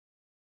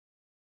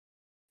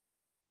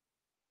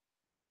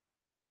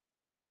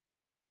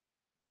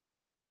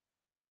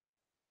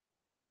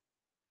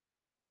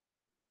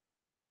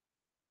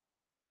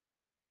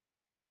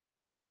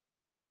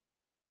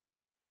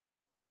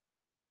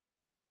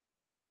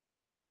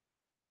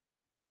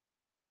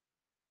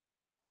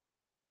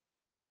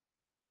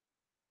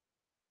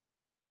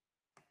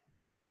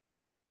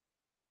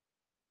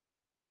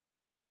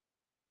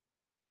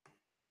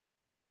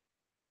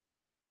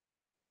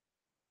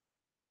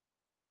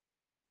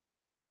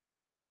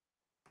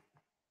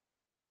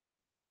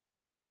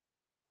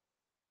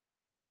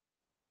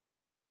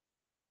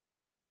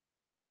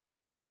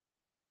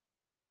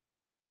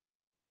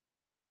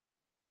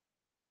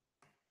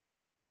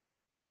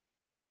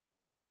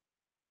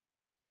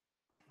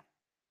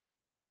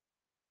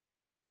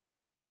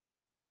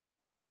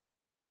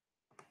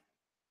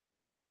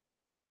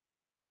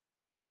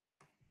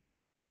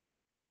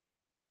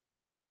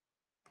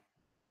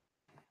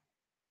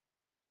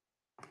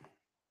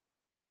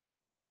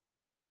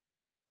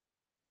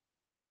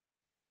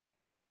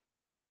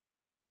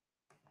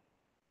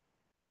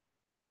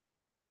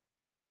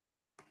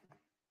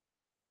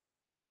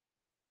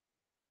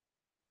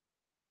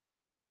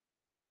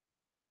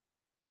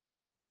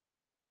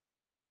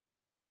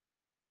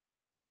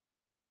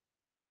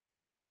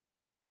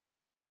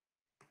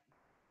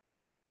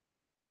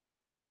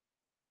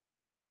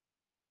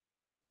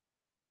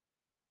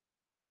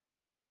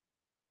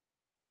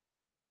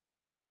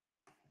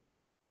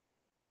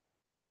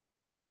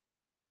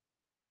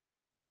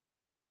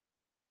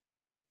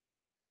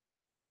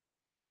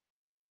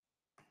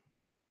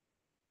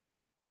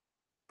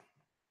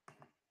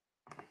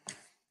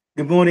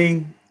Good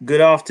morning, good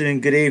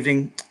afternoon, good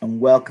evening, and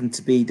welcome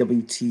to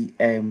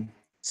BWTM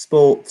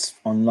Sports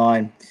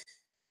Online.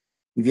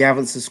 If you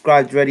haven't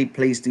subscribed already,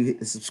 please do hit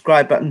the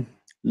subscribe button,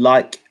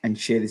 like, and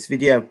share this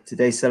video.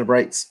 Today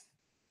celebrates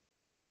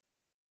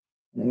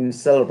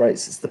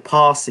it's the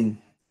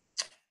passing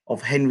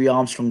of Henry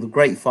Armstrong, the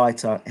great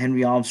fighter,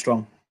 Henry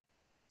Armstrong,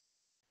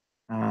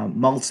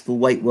 multiple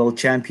weight world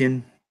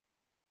champion.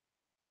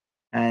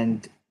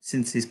 And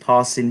since his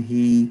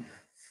passing,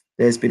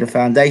 there's been a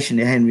foundation,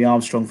 the Henry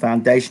Armstrong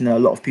Foundation, that a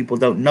lot of people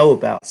don't know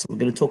about. So we're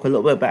going to talk a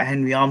little bit about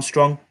Henry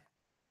Armstrong,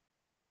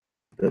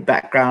 the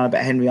background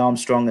about Henry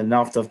Armstrong, and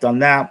after I've done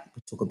that,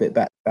 we'll talk a bit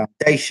about the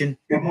foundation.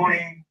 Good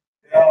morning,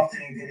 good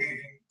afternoon, good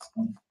evening.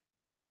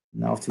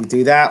 And after we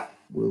do that,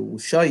 we'll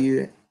show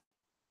you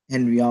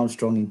Henry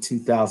Armstrong in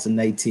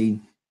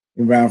 2018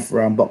 in round for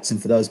round boxing.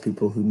 For those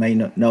people who may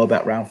not know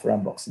about round for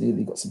round boxing,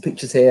 we've got some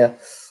pictures here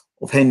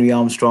of Henry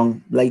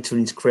Armstrong later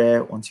in his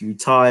career, once he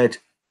retired.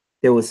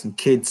 There were some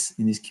kids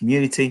in his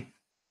community.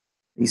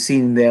 He's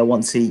seen him there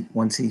once he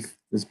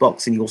was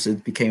boxing. He also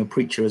became a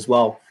preacher as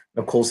well.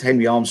 And of course,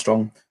 Henry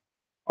Armstrong,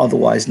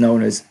 otherwise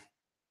known as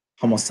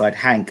Homicide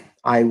Hank.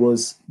 I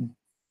was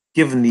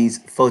given these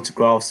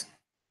photographs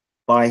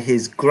by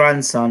his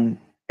grandson,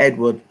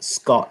 Edward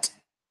Scott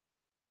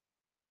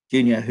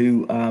Jr.,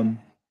 who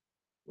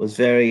was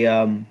very,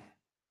 he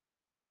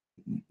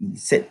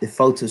sent the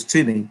photos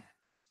to me.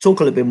 Talk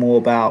a little bit more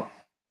about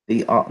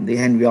the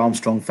Henry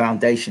Armstrong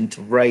Foundation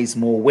to raise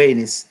more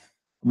awareness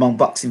among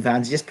boxing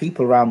fans, just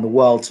people around the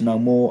world, to know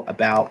more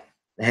about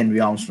the Henry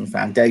Armstrong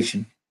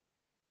Foundation.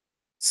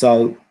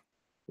 So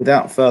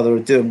without further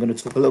ado, I'm going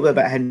to talk a little bit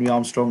about Henry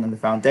Armstrong and the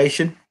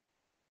foundation,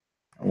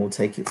 and we'll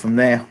take it from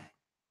there.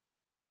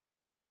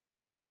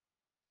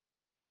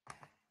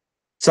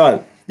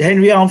 So the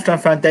Henry Armstrong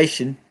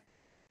Foundation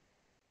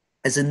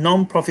is a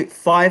non-profit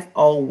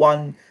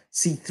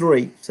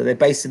 501c3, so they're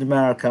based in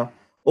America,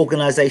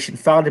 organization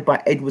founded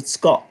by Edward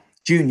Scott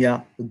Jr.,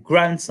 the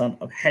grandson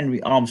of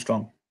Henry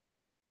Armstrong.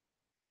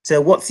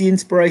 So what's the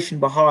inspiration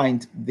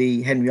behind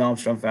the Henry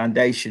Armstrong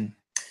Foundation?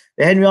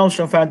 The Henry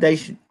Armstrong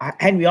Foundation,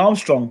 Henry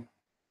Armstrong,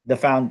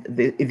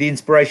 the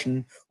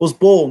inspiration, was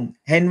born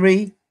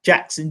Henry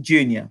Jackson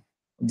Jr.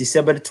 on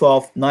December the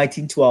 12th,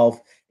 1912,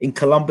 in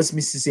Columbus,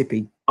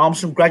 Mississippi.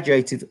 Armstrong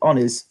graduated with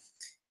honors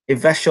in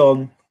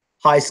Vashon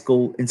High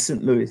School in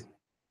St. Louis.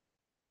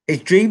 His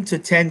dream to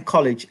attend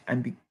college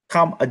and become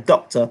a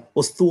doctor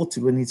was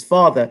thwarted when his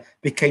father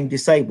became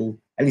disabled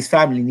and his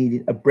family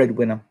needed a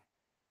breadwinner.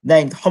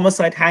 Named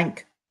Homicide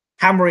Hank,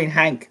 Hammering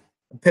Hank,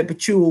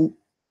 Perpetual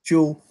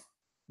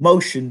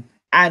Motion,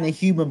 and a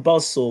human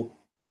buzzsaw,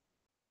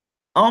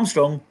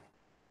 Armstrong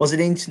was an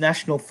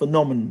international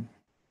phenomenon.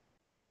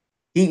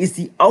 He is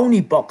the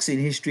only boxer in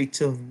history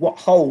to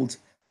hold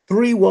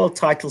 3 world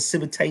titles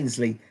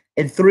simultaneously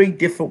in 3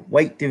 different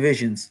weight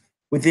divisions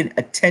within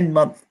a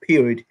 10-month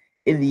period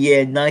in the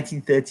year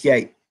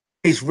 1938.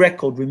 His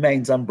record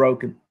remains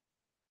unbroken.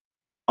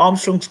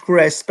 Armstrong's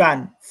career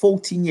spanned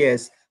 14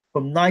 years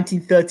from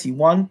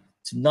 1931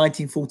 to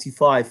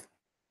 1945.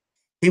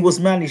 He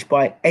was managed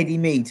by Eddie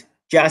Mead,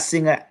 jazz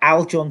singer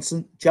Al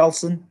Jolson,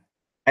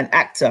 and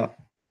actor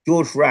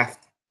George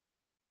Raft,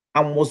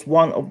 and was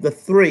one of the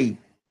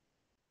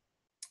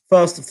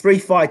first of 3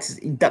 fighters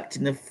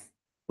inducted in the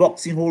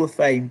Boxing Hall of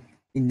Fame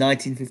in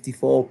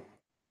 1954.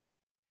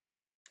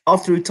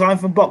 After retiring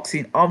from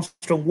boxing,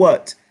 Armstrong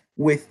worked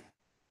with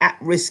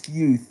at-risk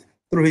youth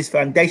through his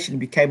foundation and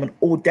became an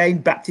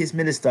ordained Baptist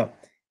minister.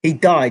 He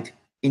died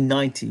in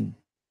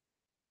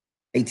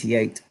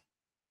 1988.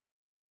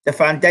 The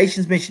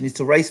foundation's mission is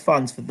to raise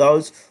funds for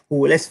those who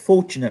were less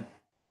fortunate.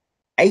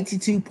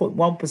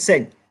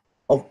 82.1%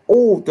 of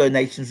all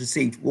donations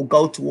received will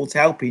go towards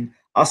helping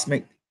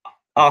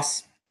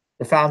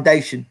the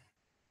foundation,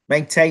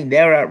 maintain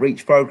their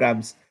outreach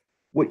programs,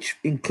 which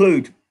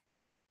include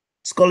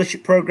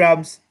scholarship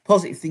programs,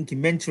 positive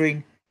thinking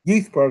mentoring,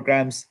 youth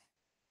programs,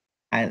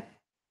 and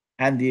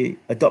the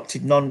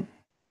adopted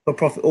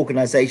non-for-profit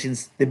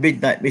organizations, the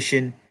Midnight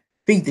Mission,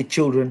 Feed the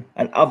Children,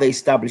 and other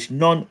established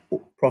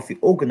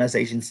non-profit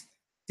organizations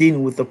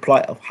dealing with the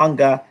plight of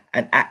hunger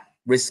and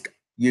at-risk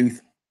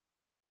youth.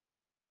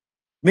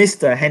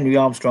 Mr. Henry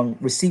Armstrong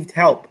received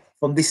help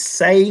from this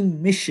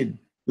same mission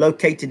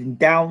located in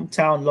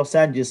downtown Los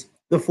Angeles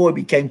before he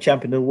became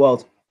champion of the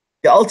world.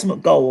 The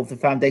ultimate goal of the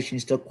foundation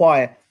is to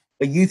acquire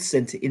a youth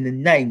center in the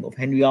name of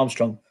Henry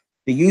Armstrong.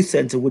 The youth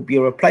center would be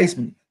a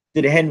replacement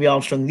to the Henry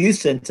Armstrong Youth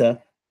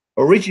Center,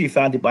 originally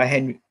founded by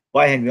Henry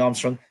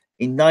Armstrong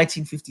in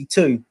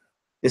 1952.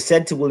 The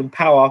center will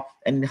empower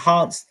and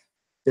enhance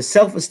the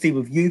self-esteem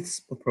of youths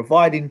by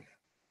providing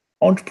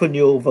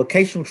entrepreneurial,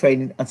 vocational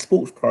training, and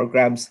sports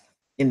programs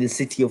in the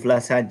city of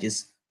Los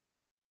Angeles.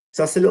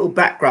 So that's a little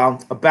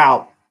background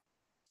about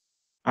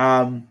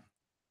the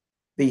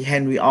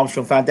Henry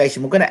Armstrong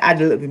Foundation. We're going to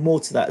add a little bit more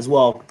to that as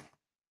well.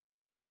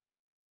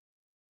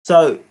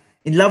 So,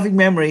 in loving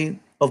memory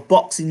of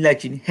boxing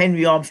legend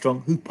Henry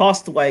Armstrong, who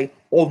passed away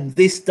on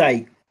this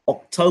day,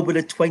 October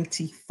the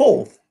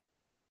 24th,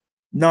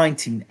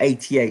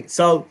 1988.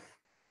 So,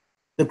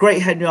 The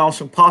great Henry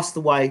Armstrong passed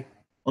away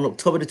on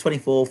October the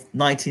 24th,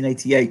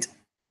 1988.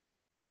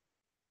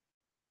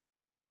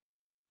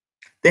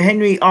 The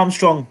Henry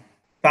Armstrong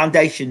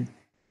Foundation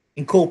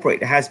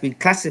Incorporated has been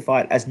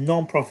classified as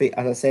non-profit,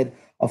 as I said,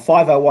 a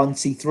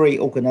 501c3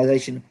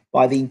 organization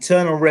by the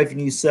Internal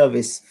Revenue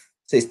Service,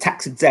 so it's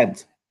tax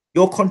exempt.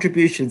 Your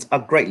contributions are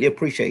greatly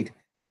appreciated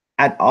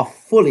and are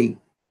fully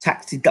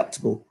tax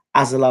deductible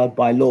as allowed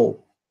by law.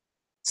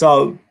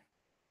 So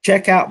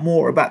check out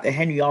more about the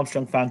Henry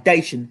Armstrong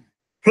Foundation.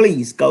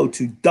 Please go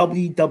to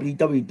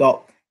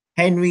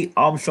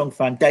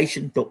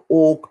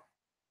www.henryarmstrongfoundation.org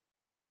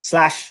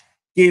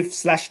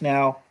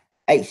 /give/now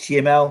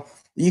HTML.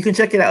 You can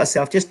check it out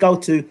yourself. Just go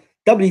to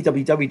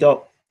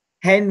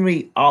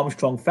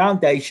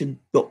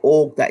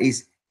www.henryarmstrongfoundation.org. That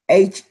is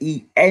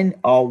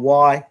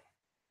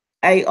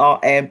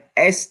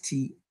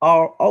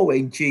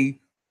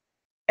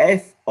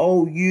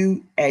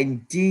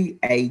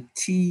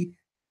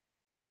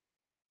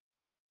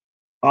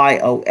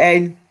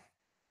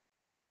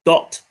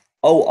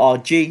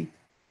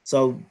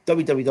So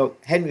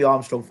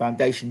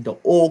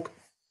www.henryarmstrongfoundation.org.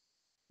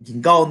 You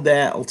can go on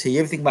there. I'll tell you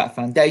everything about the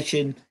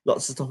foundation,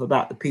 lots of stuff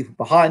about the people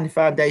behind the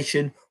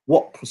foundation,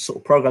 what sort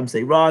of programs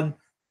they run,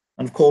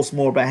 and of course,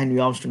 more about Henry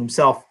Armstrong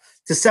himself.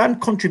 To send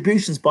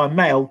contributions by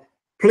mail,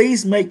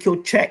 please make your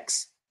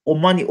checks or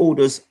money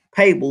orders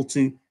payable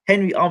to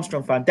Henry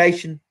Armstrong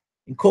Foundation,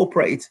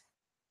 Incorporated,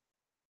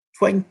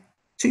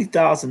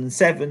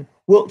 2007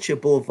 Wilshire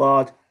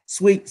Boulevard,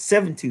 Suite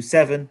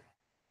 727,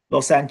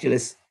 Los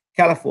Angeles,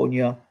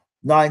 California,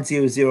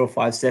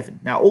 90057.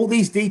 Now, all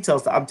these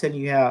details that I'm telling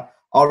you here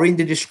are in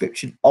the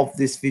description of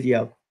this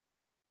video.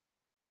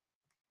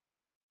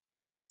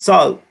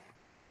 So,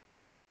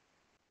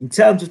 in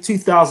terms of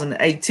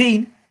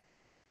 2018,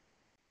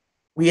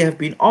 we have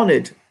been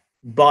honored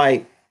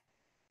by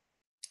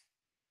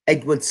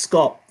Edward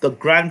Scott, the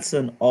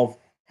grandson of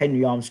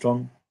Henry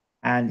Armstrong,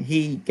 and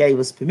he gave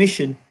us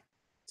permission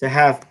to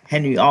have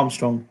Henry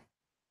Armstrong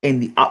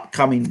in the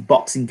upcoming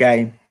boxing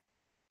game,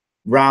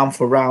 round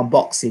for round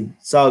boxing.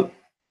 So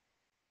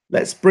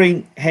let's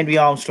bring Henry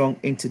Armstrong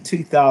into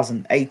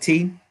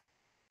 2018.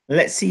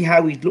 Let's see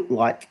how he'd look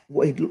like,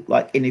 what he'd look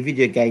like in a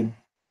video game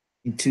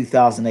in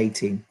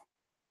 2018.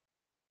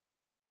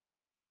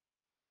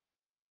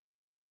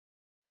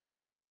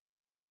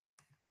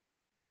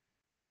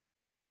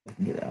 I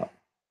can get it up.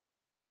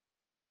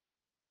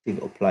 See if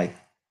it'll play.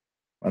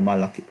 By my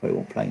luck, it probably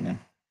won't play now.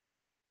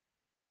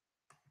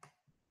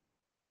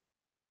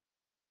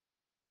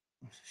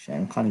 It's a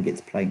shame. I can't get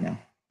to play now.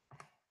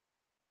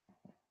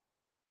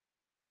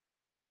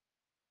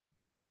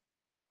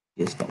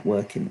 It's not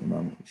working at the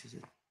moment, which is a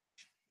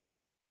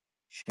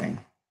shame.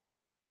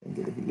 Don't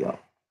get the video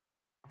up.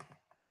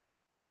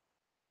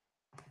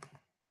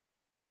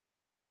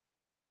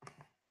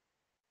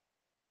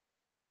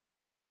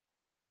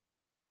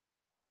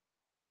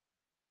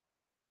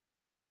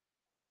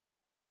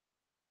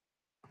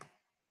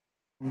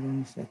 Hold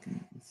on a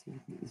second. Let's see if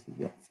we get this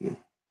video up for you.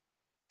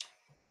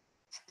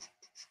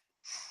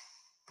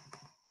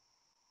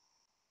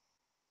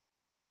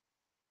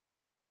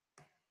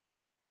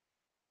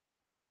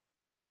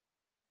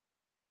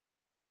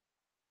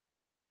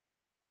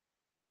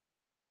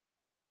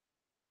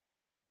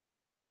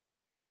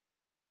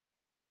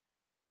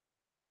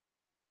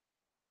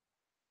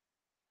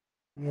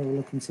 Let me have a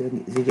look and see if I can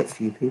get this video up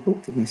for you people.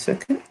 Give me a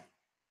second.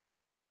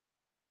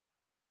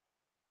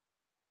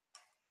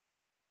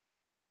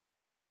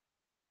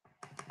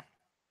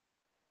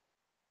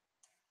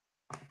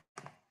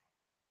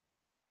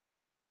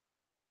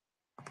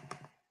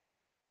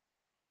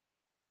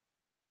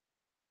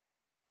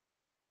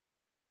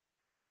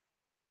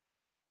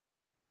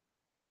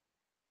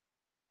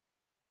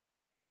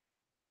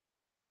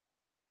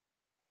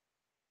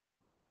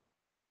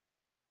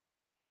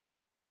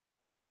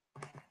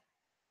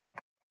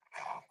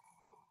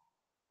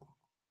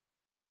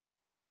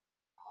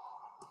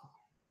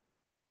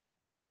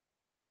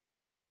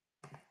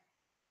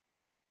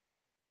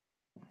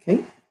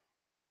 Okay.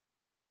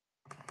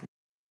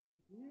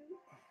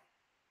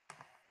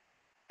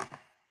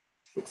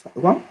 Looks like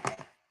the one.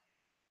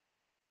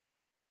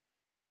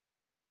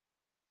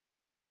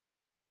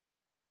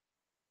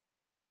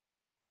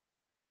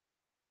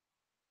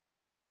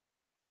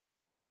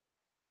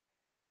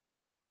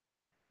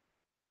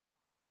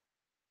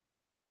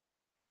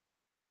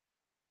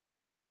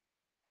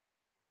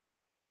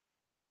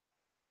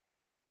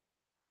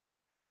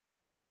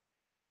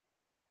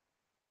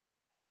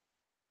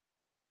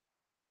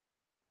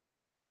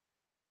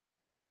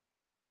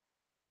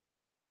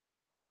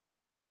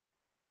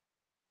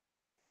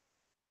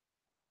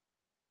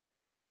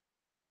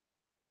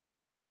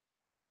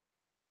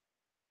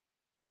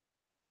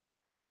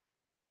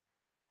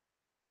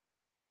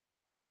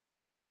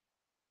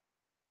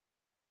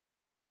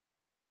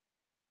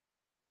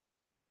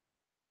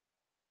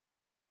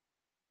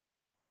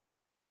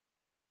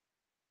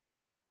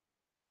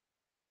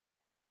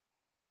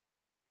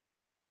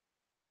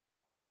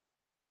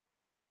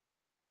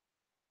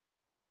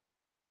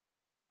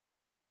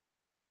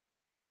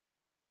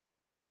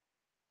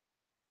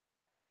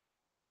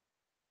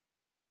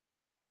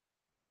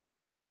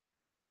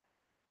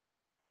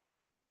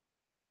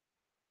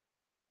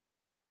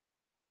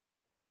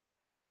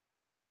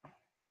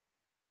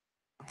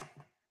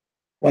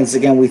 Once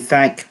again, we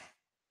thank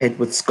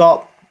Edward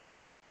Scott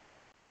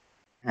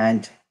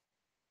and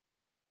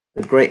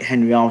the great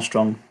Henry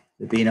Armstrong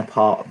for being a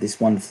part of this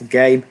wonderful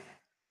game.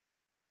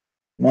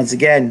 Once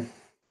again,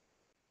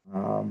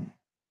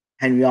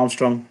 Henry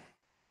Armstrong,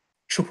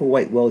 triple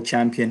weight world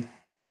champion,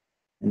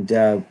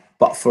 and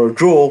but for a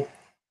draw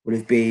would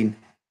have been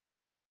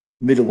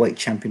middleweight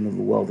champion of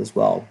the world as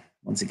well.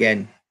 Once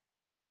again,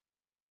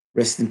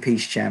 rest in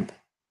peace, champ,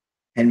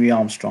 Henry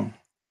Armstrong.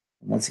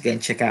 And once again,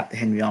 check out the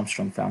Henry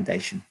Armstrong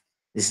Foundation.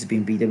 This has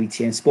been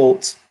BWTM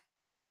Sports.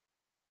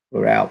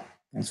 We're out.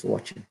 Thanks for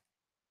watching.